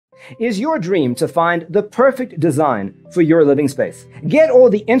Is your dream to find the perfect design for your living space? Get all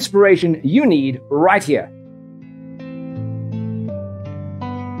the inspiration you need right here.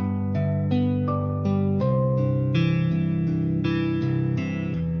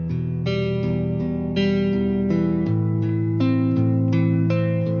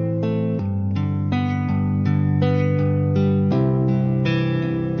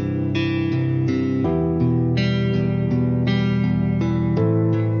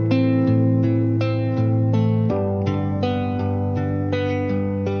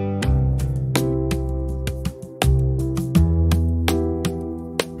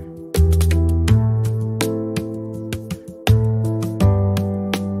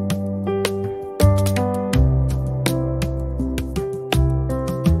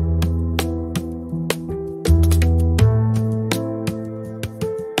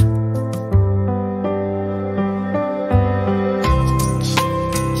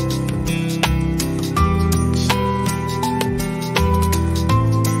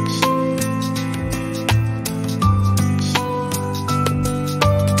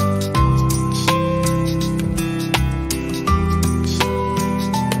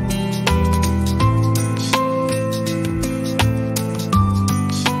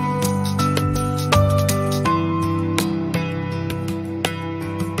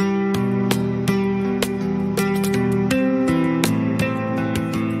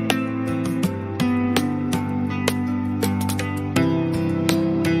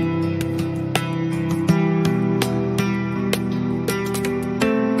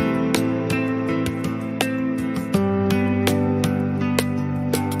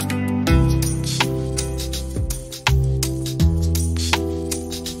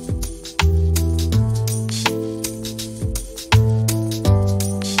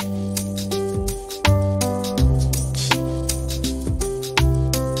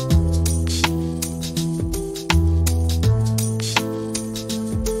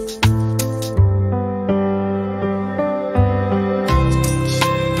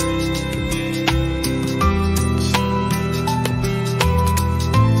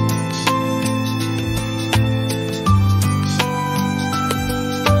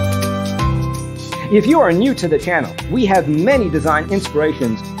 If you are new to the channel, we have many design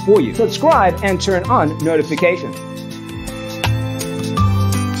inspirations for you. Subscribe and turn on notifications.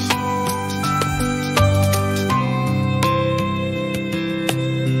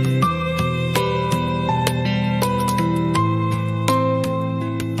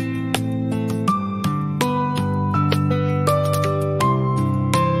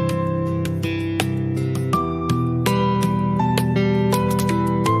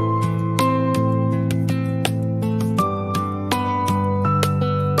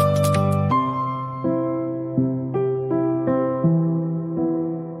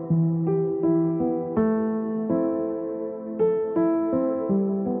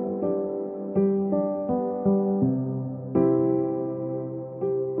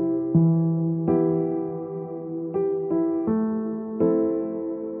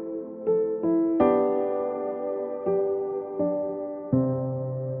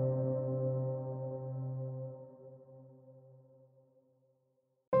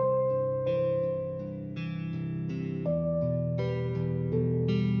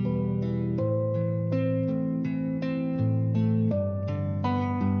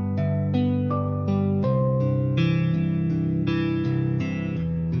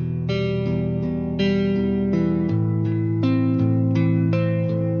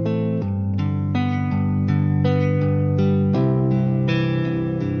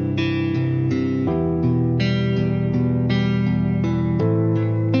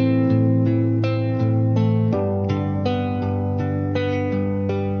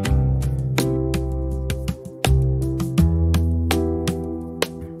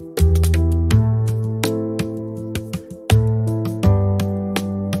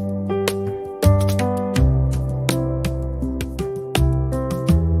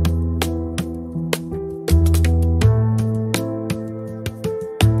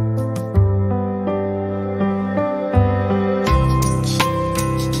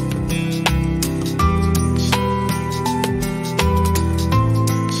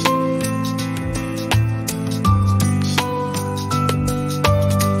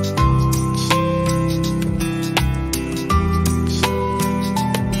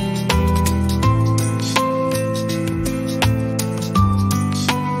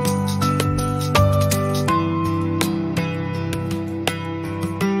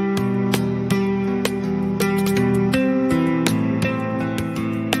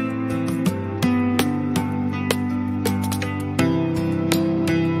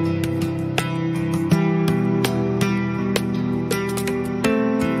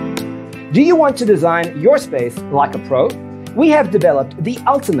 Do you want to design your space like a pro? We have developed the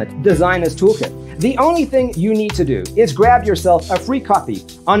ultimate designer's toolkit. The only thing you need to do is grab yourself a free copy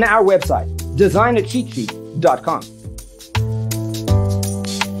on our website, designercheatsheet.com.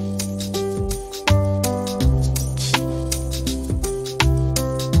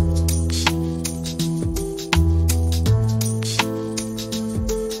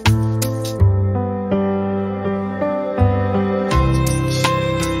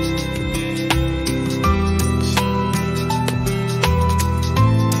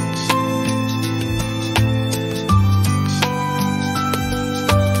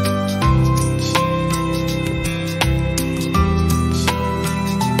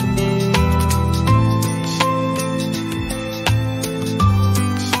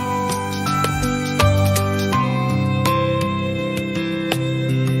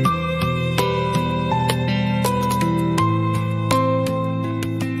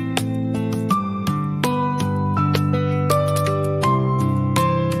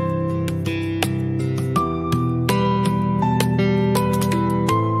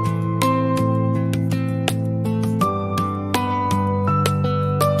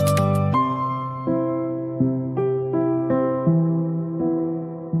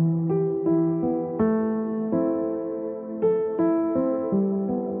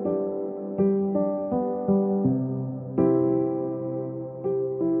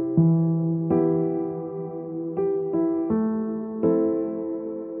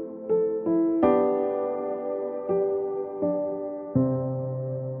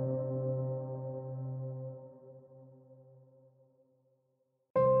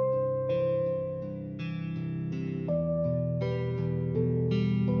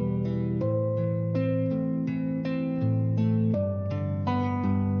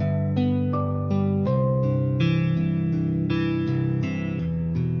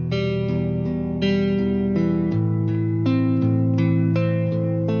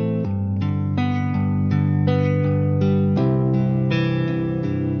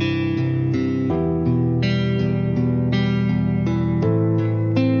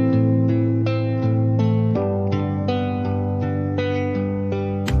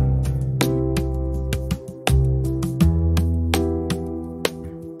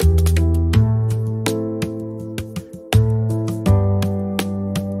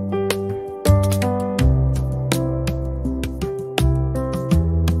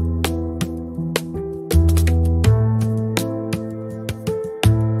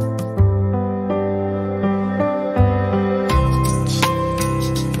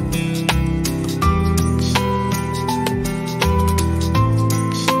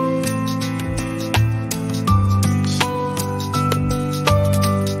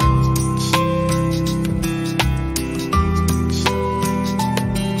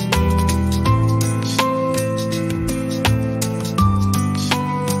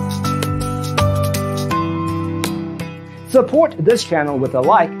 Support this channel with a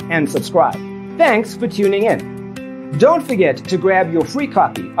like and subscribe. Thanks for tuning in. Don't forget to grab your free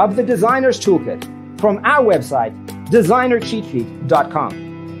copy of the Designer's Toolkit from our website, designercheatsheet.com.